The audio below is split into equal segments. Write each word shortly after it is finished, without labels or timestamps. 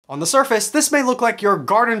On the surface, this may look like your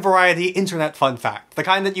garden variety internet fun fact, the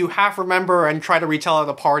kind that you half remember and try to retell at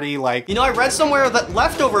a party like, you know, I read somewhere that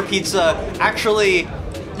leftover pizza actually,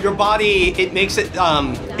 your body, it makes it,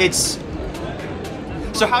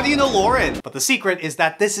 So how do you know Lauren? But the secret is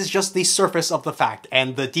that this is just the surface of the fact,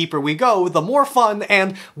 and the deeper we go, the more fun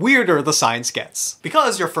and weirder the science gets.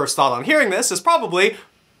 Because your first thought on hearing this is probably,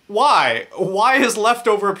 why? Why is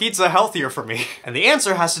leftover pizza healthier for me? And the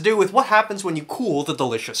answer has to do with what happens when you cool the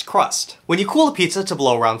delicious crust. When you cool a pizza to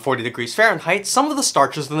below around 40 degrees Fahrenheit, some of the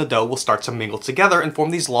starches in the dough will start to mingle together and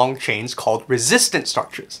form these long chains called resistant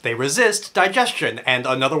starches. They resist digestion, and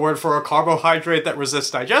another word for a carbohydrate that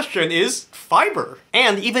resists digestion is fiber.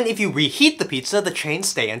 And even if you reheat the pizza, the chains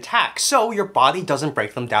stay intact, so your body doesn't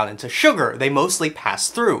break them down into sugar. They mostly pass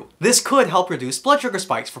through. This could help reduce blood sugar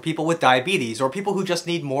spikes for people with diabetes or people who just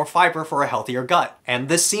need more fiber for a healthier gut. And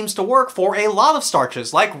this seems to work for a lot of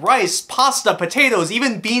starches like rice, pasta, potatoes,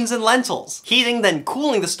 even beans and lentils. Heating then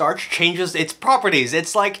cooling the starch changes its properties.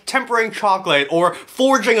 It's like tempering chocolate or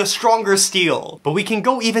forging a stronger steel. But we can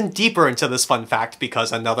go even deeper into this fun fact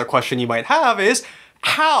because another question you might have is,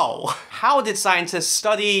 how? How did scientists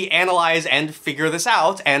study, analyze, and figure this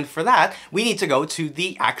out? And for that, we need to go to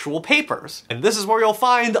the actual papers. And this is where you'll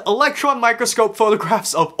find electron microscope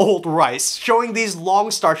photographs of old rice, showing these long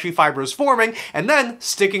starchy fibers forming and then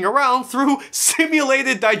sticking around through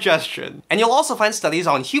simulated digestion. And you'll also find studies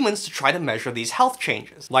on humans to try to measure these health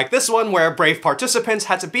changes. Like this one where brave participants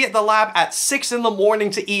had to be at the lab at 6 in the morning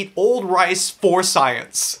to eat old rice for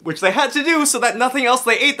science, which they had to do so that nothing else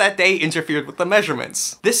they ate that day interfered with the measurements.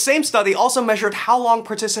 This same study also measured how long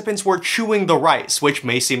participants were chewing the rice, which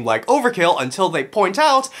may seem like overkill until they point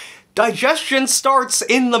out digestion starts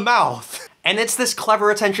in the mouth. And it's this clever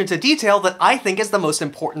attention to detail that I think is the most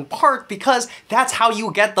important part because that's how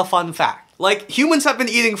you get the fun fact. Like, humans have been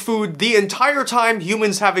eating food the entire time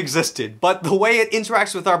humans have existed, but the way it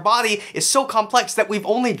interacts with our body is so complex that we've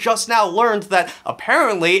only just now learned that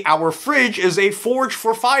apparently our fridge is a forge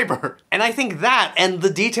for fiber. And I think that and the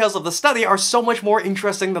details of the study are so much more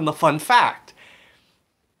interesting than the fun fact.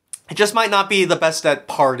 It just might not be the best at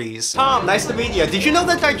parties. Tom, nice to meet you. Did you know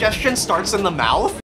that digestion starts in the mouth?